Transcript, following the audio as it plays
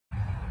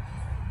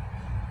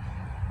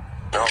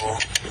No. I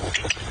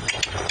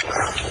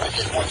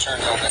get one turn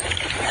on it.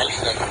 That's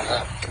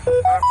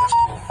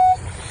cool.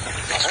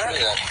 That's really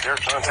that. There's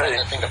Dontay.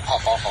 That thing to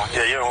pop off on you.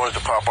 Yeah, you don't want it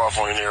to pop off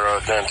on you near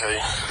Dontay.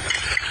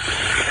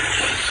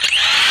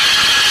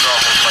 It's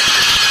almost like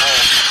this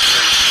home.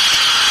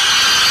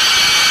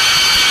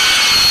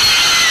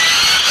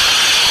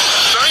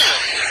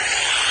 Damn!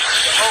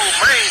 The whole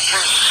main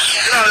from.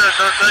 Get out of there,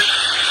 Dontay.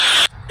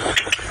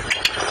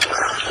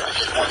 I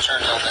get one turn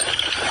on it.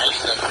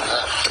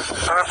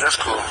 That's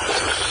cool.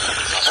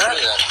 That's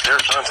really that.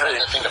 There's Dontay.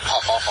 That thing to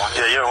pop off on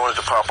you. Yeah, you don't want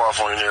it to pop off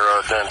on you near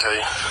Dontay.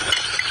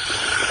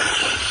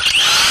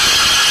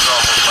 It's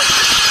almost like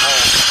this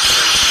home.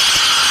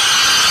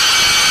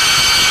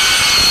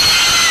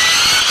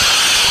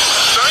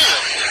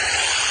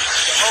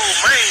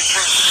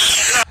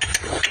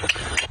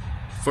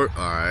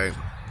 Alright.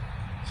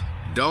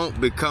 Don't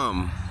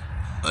become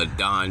a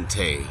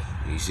Dontay.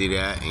 You see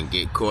that? And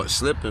get caught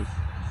slipping.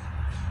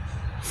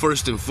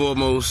 First and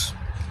foremost,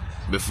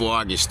 before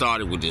I get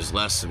started with this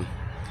lesson,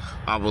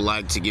 I would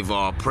like to give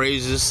all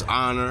praises,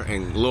 honor,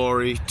 and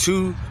glory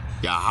to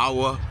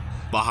Yahweh,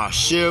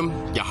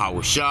 Bahashem,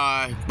 Yahweh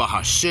Shai,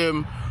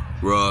 Bahashem,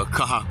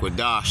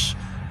 Ruach.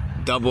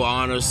 Double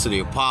honors to the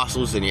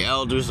apostles and the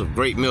elders of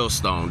Great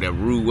Millstone that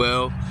rule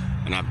well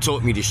and have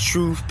taught me this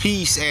truth,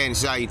 peace, and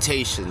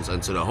salutations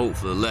unto the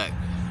hopeful elect,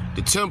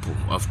 the temple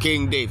of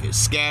King David,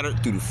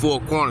 scattered through the four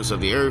corners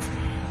of the earth.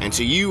 And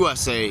to you I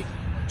say,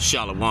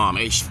 Shalom.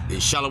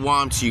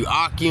 Shalom to you,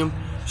 Akim.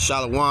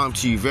 Shalom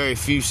to you, very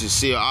few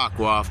sincere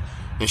Akwath.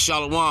 And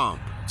Shalom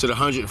to the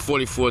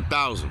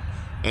 144,000.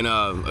 And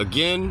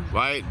again,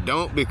 right,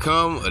 don't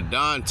become a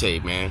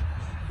Dontay, man.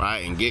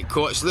 Right, and get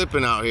caught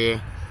slipping out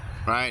here.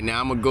 Right, now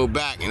I'm going to go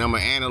back and I'm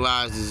going to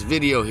analyze this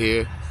video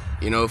here,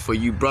 you know, for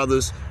you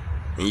brothers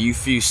and you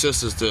few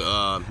sisters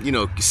to, you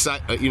know,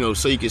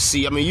 so you can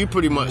see. I mean, you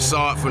pretty much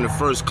saw it from the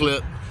first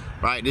clip,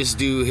 right? This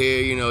dude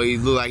here, you know, he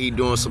look like he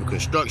doing some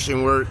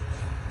construction work,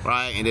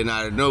 right? And then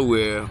out of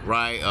nowhere,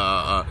 right,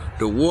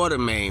 the water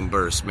main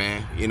burst,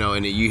 man. You know,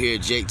 and then you hear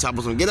Jake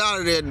Toppleton, get out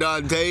of there,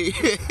 Dontay.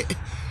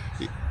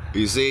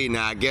 You see,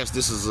 now I guess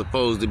this is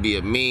supposed to be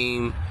a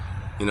meme.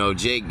 You know,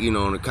 Jake, you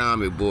know, on the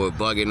comic board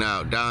bugging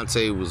out.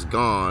 Dontay was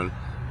gone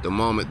the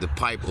moment the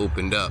pipe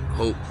opened up.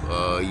 Hope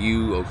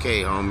you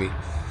okay, homie.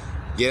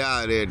 Get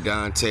out of there,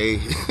 Dontay.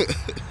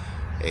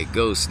 Hey,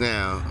 Ghost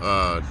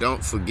now.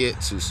 Don't forget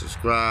to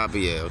subscribe.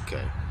 Yeah,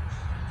 okay.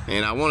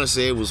 And I want to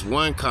say it was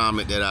one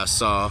comment that I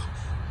saw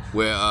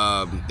where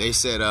they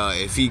said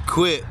if he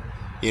quit,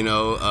 you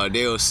know,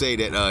 they'll say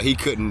that he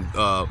couldn't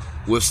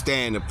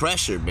withstand the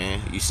pressure,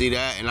 man. You see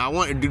that? And I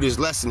wanted to do this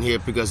lesson here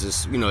because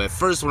it's, you know, at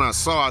first when I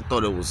saw it, I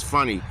thought it was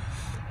funny.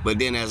 But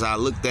then as I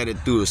looked at it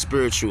through a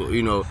spiritual,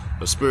 you know,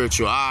 a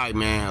spiritual eye,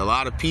 man, a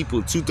lot of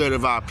people, 2/3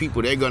 of our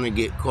people, they're going to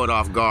get caught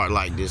off guard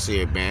like this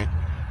here, man.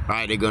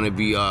 Right? They're going to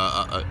be,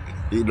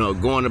 you know,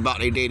 going about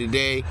their day to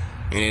day.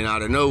 And then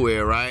out of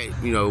nowhere, right,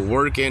 you know,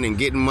 working and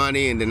getting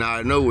money. And then out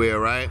of nowhere,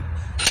 right?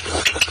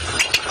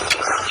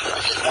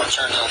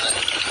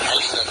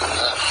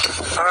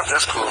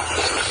 That's cool.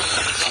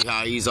 See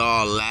how he's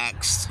all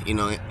laxed, you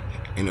know,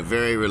 in a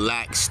very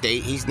relaxed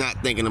state. He's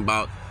not thinking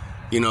about,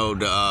 you know,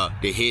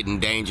 the hidden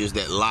dangers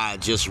that lie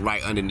just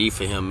right underneath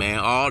of him, man.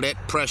 All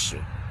that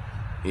pressure.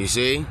 You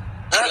see?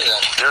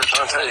 There's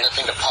Dontay. That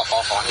thing to pop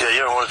off on you. Yeah, you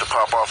don't want it to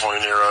pop off on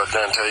you near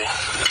Dontay.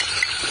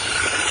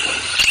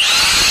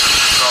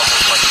 It's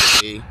almost like this.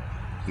 See?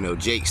 You know,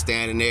 Jake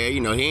standing there,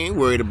 you know, he ain't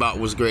worried about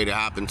what's going to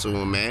happen to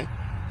him, man.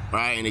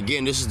 Right? And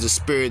again, this is the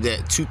spirit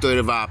that 2/3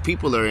 of our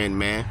people are in,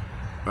 man.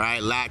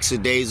 Right?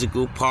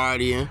 Lackadaisical,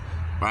 partying.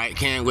 Right?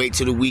 Can't wait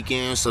till the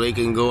weekend so they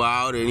can go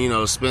out and, you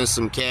know, spend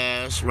some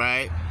cash,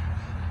 right?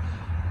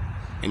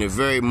 And the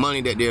very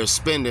money that they're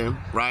spending,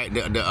 right?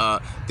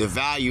 The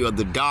value of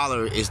the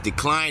dollar is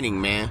declining,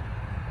 man.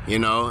 You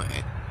know?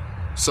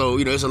 So,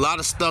 you know, there's a lot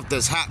of stuff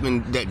that's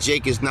happening that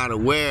Jake is not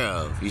aware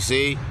of, you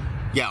see?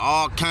 Yeah,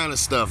 all kind of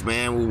stuff,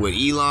 man, with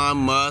Elon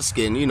Musk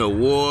and, you know,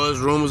 wars,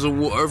 rumors of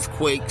war,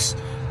 earthquakes.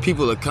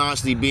 People are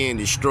constantly being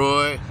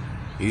destroyed,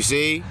 you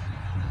see?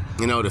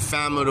 You know, the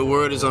family of the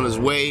word is on his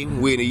way.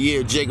 We're in a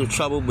year of Jacob's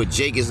trouble, but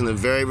Jake is in a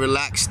very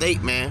relaxed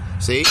state, man.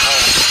 See?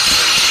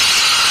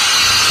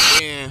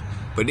 Yeah,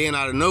 but then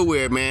out of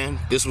nowhere, man,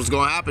 this was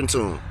going to happen to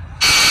him.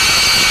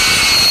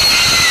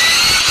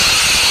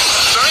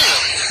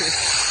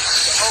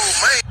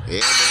 Yeah,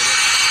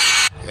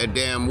 man, that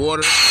damn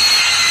water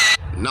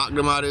knocked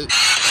him out of his...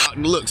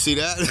 Look, see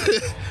that?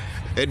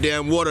 That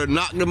damn water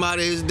knocked him out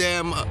of his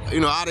damn, you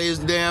know, out of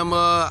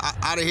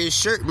his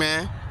shirt,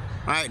 man.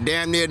 All right,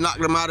 damn near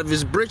knocked him out of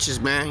his britches,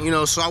 man. You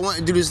know, so I want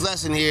to do this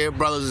lesson here,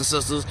 brothers and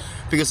sisters,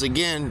 because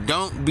again,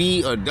 don't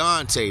be a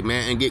Dontay,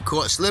 man, and get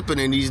caught slipping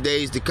in these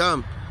days to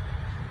come.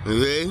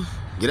 Okay?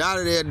 Get out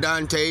of there,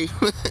 Dontay.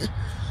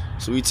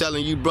 So we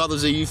telling you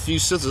brothers and you few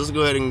sisters, let's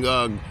go ahead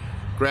and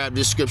grab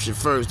this scripture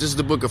first. This is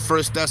the book of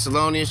 1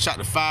 Thessalonians,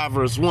 chapter 5,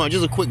 verse 1.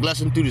 Just a quick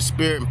lesson through the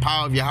spirit and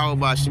power of Yahweh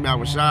by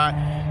Shema Shai.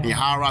 And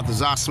Yahweh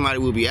Rathazah, somebody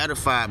will be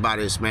edified by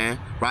this, man.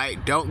 Right?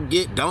 Don't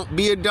be a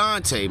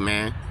Dontay,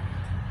 man.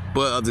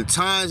 But of the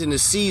times and the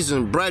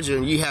season,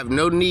 brethren, you have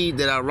no need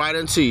that I write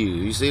unto you.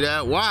 You see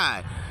that?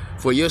 Why?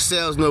 For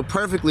yourselves know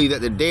perfectly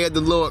that the day of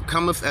the Lord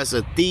cometh as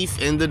a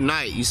thief in the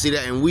night. You see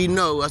that? And we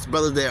know, us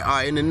brothers that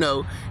are in the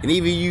know, and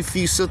even you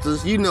few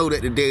sisters, you know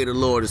that the day of the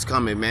Lord is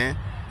coming, man.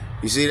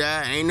 You see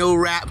that? Ain't no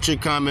rapture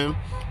coming,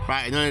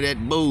 right? None of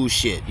that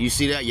bullshit. You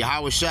see that?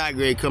 Yahweh Shai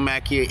grade come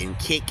back here and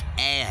kick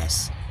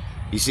ass.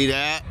 You see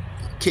that?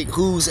 Kick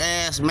whose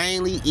ass?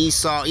 Mainly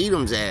Esau,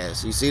 Edom's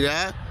ass. You see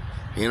that?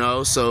 You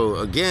know, so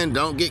again,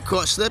 don't get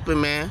caught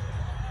slipping, man.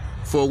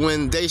 For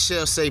when they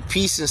shall say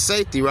peace and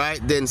safety, right,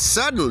 then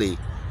suddenly,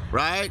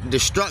 right,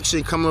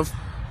 destruction cometh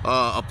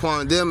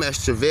upon them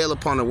as travail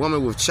upon a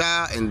woman with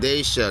child, and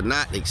they shall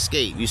not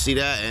escape. You see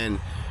that? And,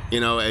 you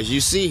know, as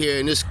you see here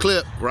in this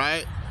clip,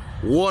 right,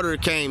 water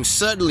came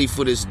suddenly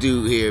for this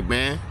dude here,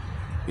 man.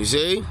 You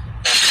see?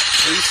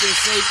 Peace and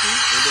safety,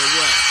 and then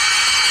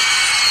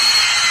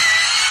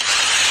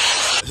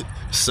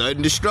what?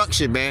 Sudden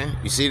destruction, man.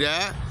 You see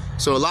that?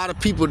 So a lot of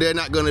people, they're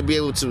not going to be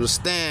able to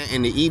withstand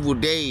in the evil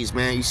days,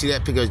 man. You see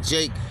that? Because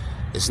Jake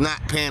is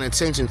not paying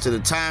attention to the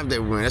time that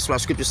we're in. That's why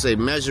scripture say,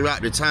 measure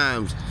out the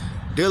times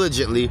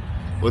diligently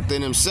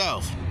within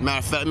himself. Matter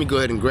of fact, let me go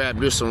ahead and grab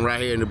this one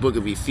right here in the book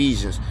of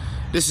Ephesians.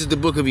 This is the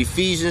book of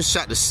Ephesians,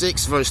 chapter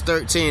 6, verse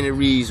 13. It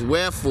reads,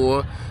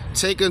 wherefore,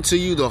 take unto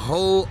you the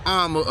whole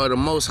armor of the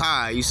Most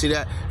High. You see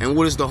that? And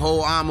what is the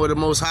whole armor of the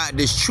Most High?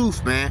 This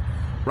truth, man.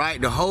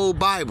 Right? The whole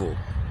Bible.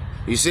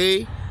 You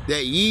see?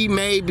 That ye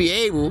may be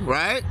able,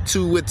 right,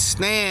 to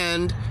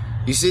withstand,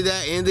 you see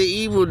that, in the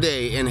evil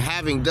day, and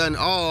having done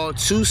all,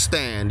 to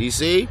stand, you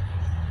see?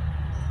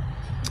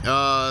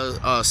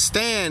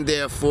 Stand,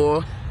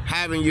 therefore,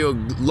 having your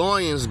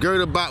loins girt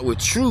about with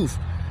truth,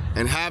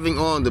 and having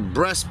on the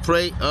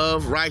breastplate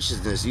of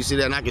righteousness. You see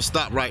that? And I can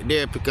stop right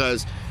there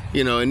because,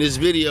 you know, in this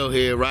video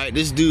here, right,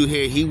 this dude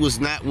here, he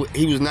was not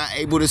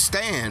able to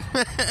stand,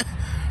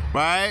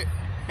 right?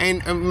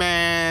 And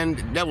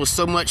man, that was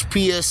so much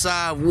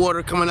PSI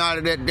water coming out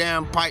of that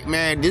damn pipe,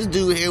 man. This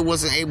dude here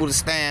wasn't able to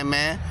stand,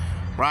 man.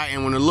 Right?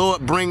 And when the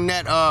Lord bring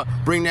that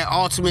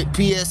ultimate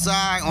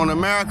PSI on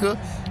America,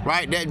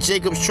 right? That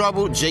Jacob's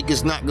trouble, Jake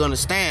is not gonna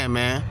stand,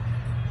 man.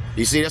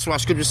 You see, that's why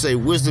scripture say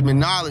wisdom and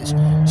knowledge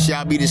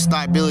shall be the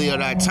stability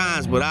of our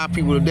times. But our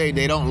people today,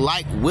 they don't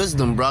like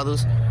wisdom,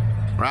 brothers.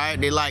 Right?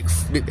 They like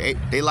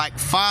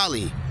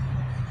folly.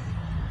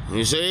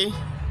 You see?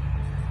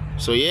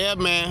 So yeah,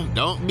 man,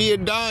 don't be a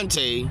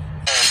Dontay.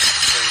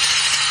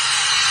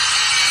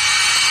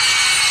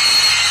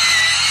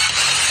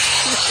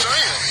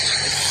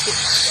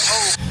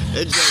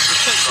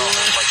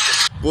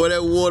 Boy,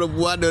 that water,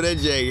 boy, I know that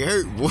jay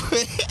hurt, boy.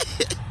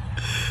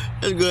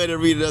 Let's go ahead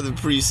and read another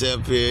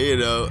precept here, you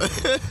know.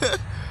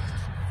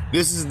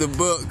 This is the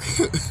book.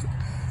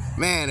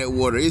 Man, that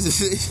water.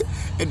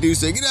 That dude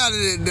said, get out of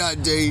there,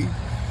 Dontay.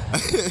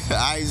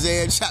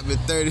 Isaiah chapter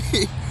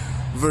 30.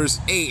 Verse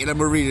 8, and I'm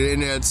going to read it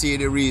in NLT,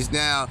 and it reads,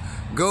 now,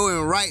 go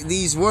and write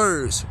these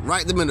words,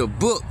 write them in a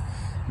book.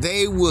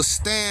 They will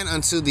stand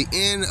until the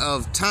end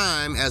of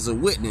time as a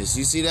witness.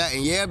 You see that?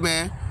 And yeah,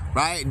 man,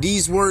 right?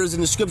 These words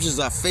in the scriptures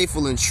are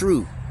faithful and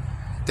true.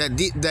 That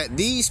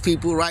these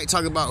people, right,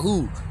 talk about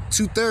who?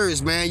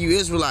 2/3, man, you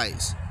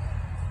Israelites.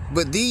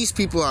 But these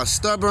people are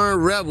stubborn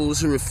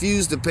rebels who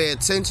refuse to pay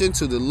attention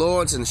to the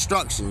Lord's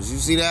instructions. You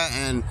see that?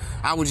 And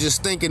I was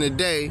just thinking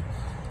today,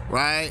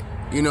 right?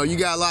 You know, you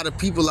got a lot of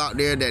people out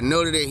there that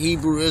know that they're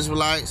Hebrew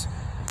Israelites,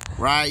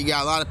 right? You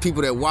got a lot of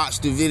people that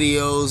watch the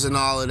videos and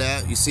all of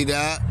that. You see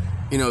that?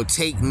 You know,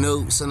 take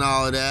notes and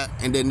all of that.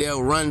 And then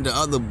they'll run to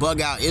other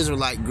bug-out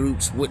Israelite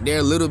groups with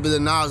their little bit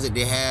of knowledge that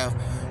they have,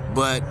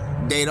 but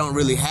they don't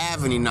really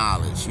have any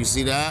knowledge. You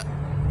see that?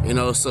 You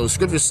know, so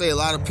scriptures say a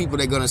lot of people,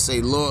 they're going to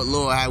say, Lord,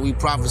 Lord, how we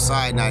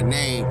prophesied in thy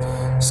name.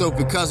 So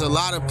because a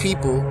lot of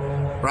people,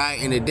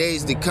 right, in the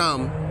days to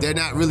come, they're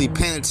not really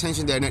paying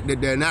attention.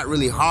 They're not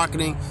really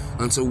hearkening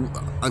unto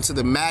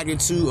the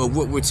magnitude of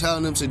what we're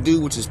telling them to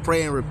do, which is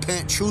pray and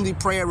repent, truly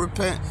pray and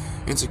repent,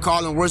 and to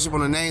call and worship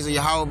on the names of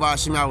Yahweh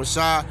Ba'Shem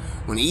Yahushua.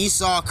 When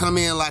Esau come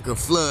in like a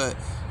flood,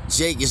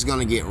 Jake is going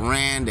to get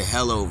ran the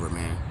hell over,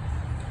 man.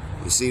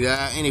 You see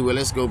that? Anyway,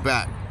 let's go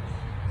back.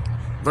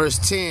 Verse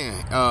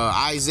 10,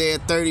 Isaiah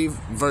 30,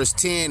 verse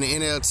 10, the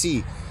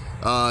NLT.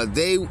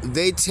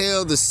 They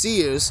tell the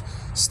seers,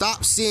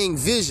 stop seeing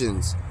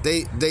visions.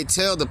 They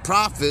tell the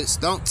prophets,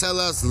 don't tell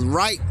us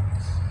right,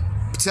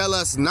 tell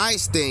us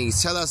nice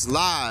things, tell us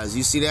lies.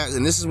 You see that?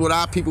 And this is what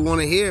our people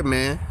want to hear,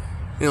 man.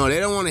 You know, they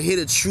don't want to hear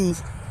the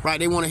truth, right?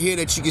 They want to hear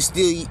that you can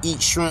still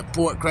eat shrimp,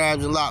 pork,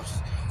 crabs, and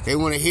lobsters. They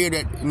want to hear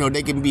that, you know,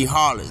 they can be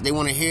harlots. They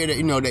want to hear that,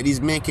 you know, that these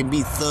men can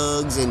be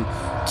thugs and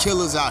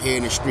killers out here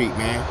in the street,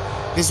 man.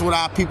 This is what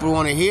our people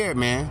want to hear,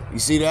 man. You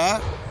see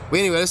that? But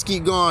anyway, let's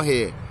keep going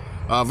here.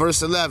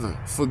 Verse 11.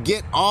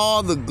 Forget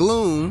all the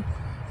gloom.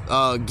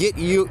 Get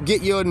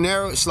your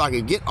narrow,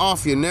 get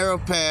off your narrow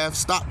path.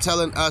 Stop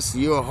telling us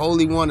you're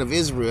Holy One of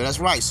Israel. That's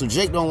right. So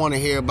Jake don't want to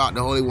hear about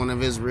the Holy One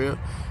of Israel.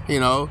 You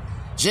know,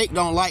 Jake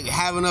don't like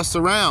having us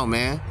around,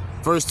 man.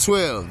 Verse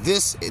 12.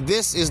 This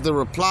is the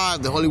reply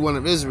of the Holy One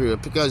of Israel,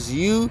 because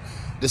you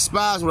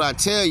despise what I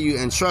tell you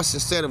and trust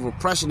instead of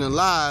oppression and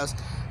lies,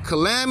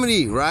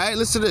 calamity, right?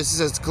 Listen to this. It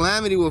says,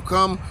 calamity will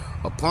come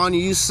upon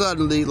you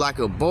suddenly like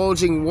a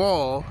bulging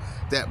wall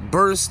that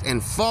bursts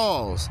and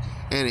falls.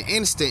 In an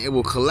instant, it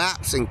will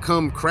collapse and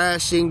come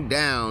crashing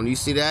down. You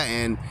see that?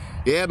 And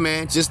yeah,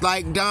 man, just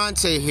like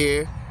Dontay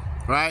here,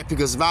 right?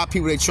 Because a lot of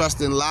people, they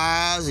trust in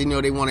lies, you know,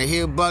 they want to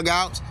hear bug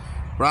outs,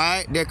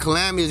 right? Their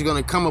calamity is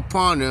going to come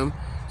upon them,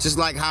 just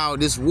like how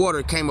this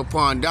water came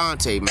upon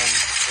Dontay, man.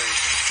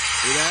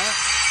 See that?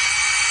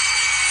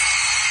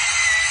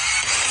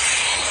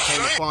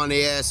 Came upon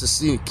their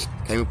ass,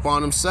 came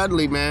upon them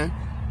suddenly, man.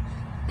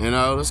 You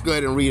know, let's go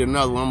ahead and read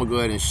another one. I'm going to go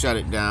ahead and shut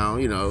it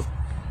down, you know,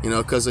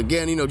 because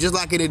again, you know, just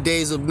like in the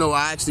days of Noah,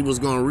 I actually was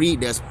going to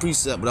read that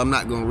precept, but I'm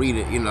not going to read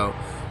it, you know.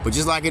 But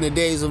just like in the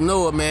days of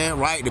Noah, man,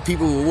 right, the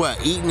people were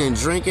what? Eating and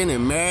drinking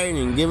and marrying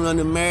and giving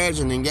under marriage,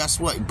 and then guess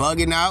what?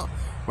 Bugging out,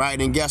 right?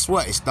 And then guess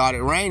what? It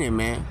started raining,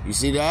 man. You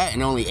see that?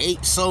 And only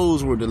 8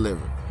 souls were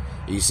delivered.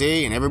 You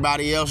see? And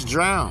everybody else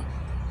drowned.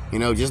 You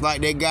know, just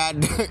like they got,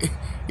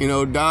 you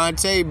know,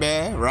 Dontay,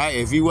 man, right?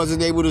 If he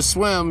wasn't able to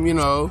swim, you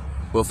know,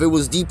 well, if it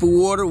was deeper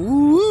water,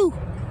 woo-woo.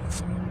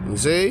 You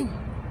see?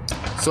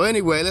 So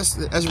anyway, let's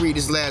read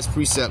this last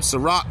precept.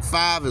 Sirach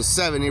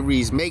 5:7, it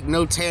reads, make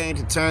no tarrying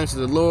to turn to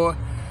the Lord,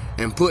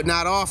 and put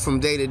not off from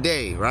day to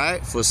day,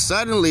 right? For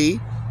suddenly,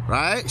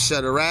 right,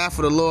 shall the wrath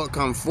of the Lord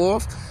come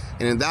forth,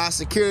 and in thy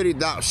security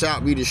thou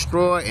shalt be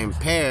destroyed and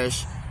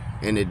perish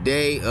in the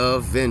day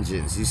of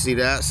vengeance. You see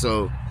that?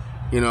 So,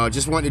 you know, I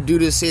just want to do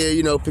this here,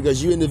 you know,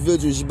 because you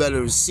individuals, you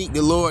better seek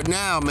the Lord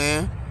now,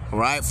 man.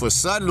 Right? For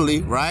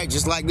suddenly, right?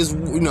 Just like this,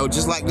 you know,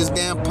 just like this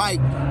damn pipe,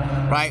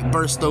 right?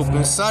 Burst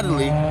open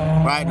suddenly,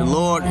 right? The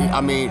Lord,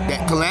 I mean,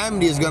 that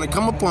calamity is going to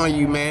come upon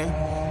you, man.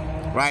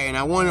 Right? And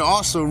I want to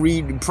also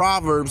read the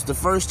Proverbs, the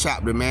 1st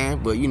chapter,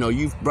 man. But, you know,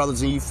 you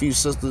brothers and you few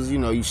sisters, you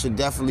know, you should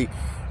definitely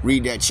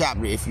read that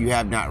chapter if you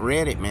have not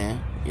read it,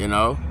 man. You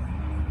know?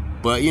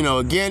 But, you know,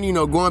 again, you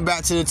know, going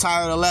back to the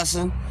title of the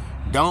lesson,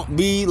 don't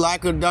be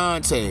like a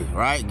Dontay,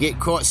 right? Get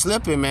caught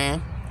slipping,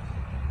 man.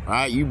 All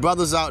right, you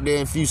brothers out there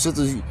and few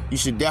sisters, you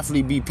should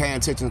definitely be paying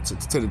attention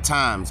to the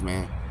times,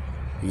 man.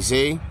 You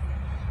see?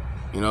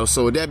 You know,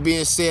 so with that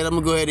being said, I'm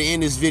going to go ahead and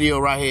end this video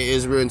right here,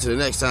 Israel. Until the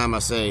next time I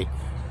say,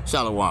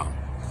 Shalom. I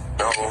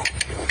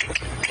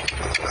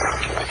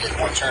did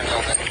one turn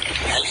on that.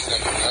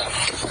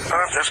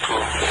 That's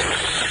cool.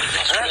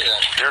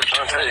 There's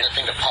Dontay. That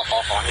thing to pop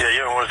off on you. Yeah, you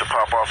don't want it to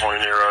pop off on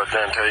you there,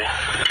 Dontay.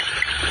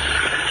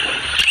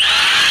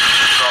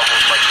 It's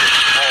almost like this.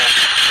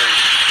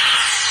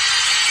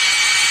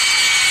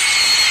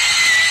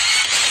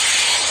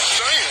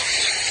 Damn.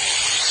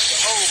 The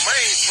whole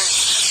main from.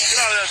 Get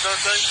out of there,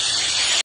 Dontay.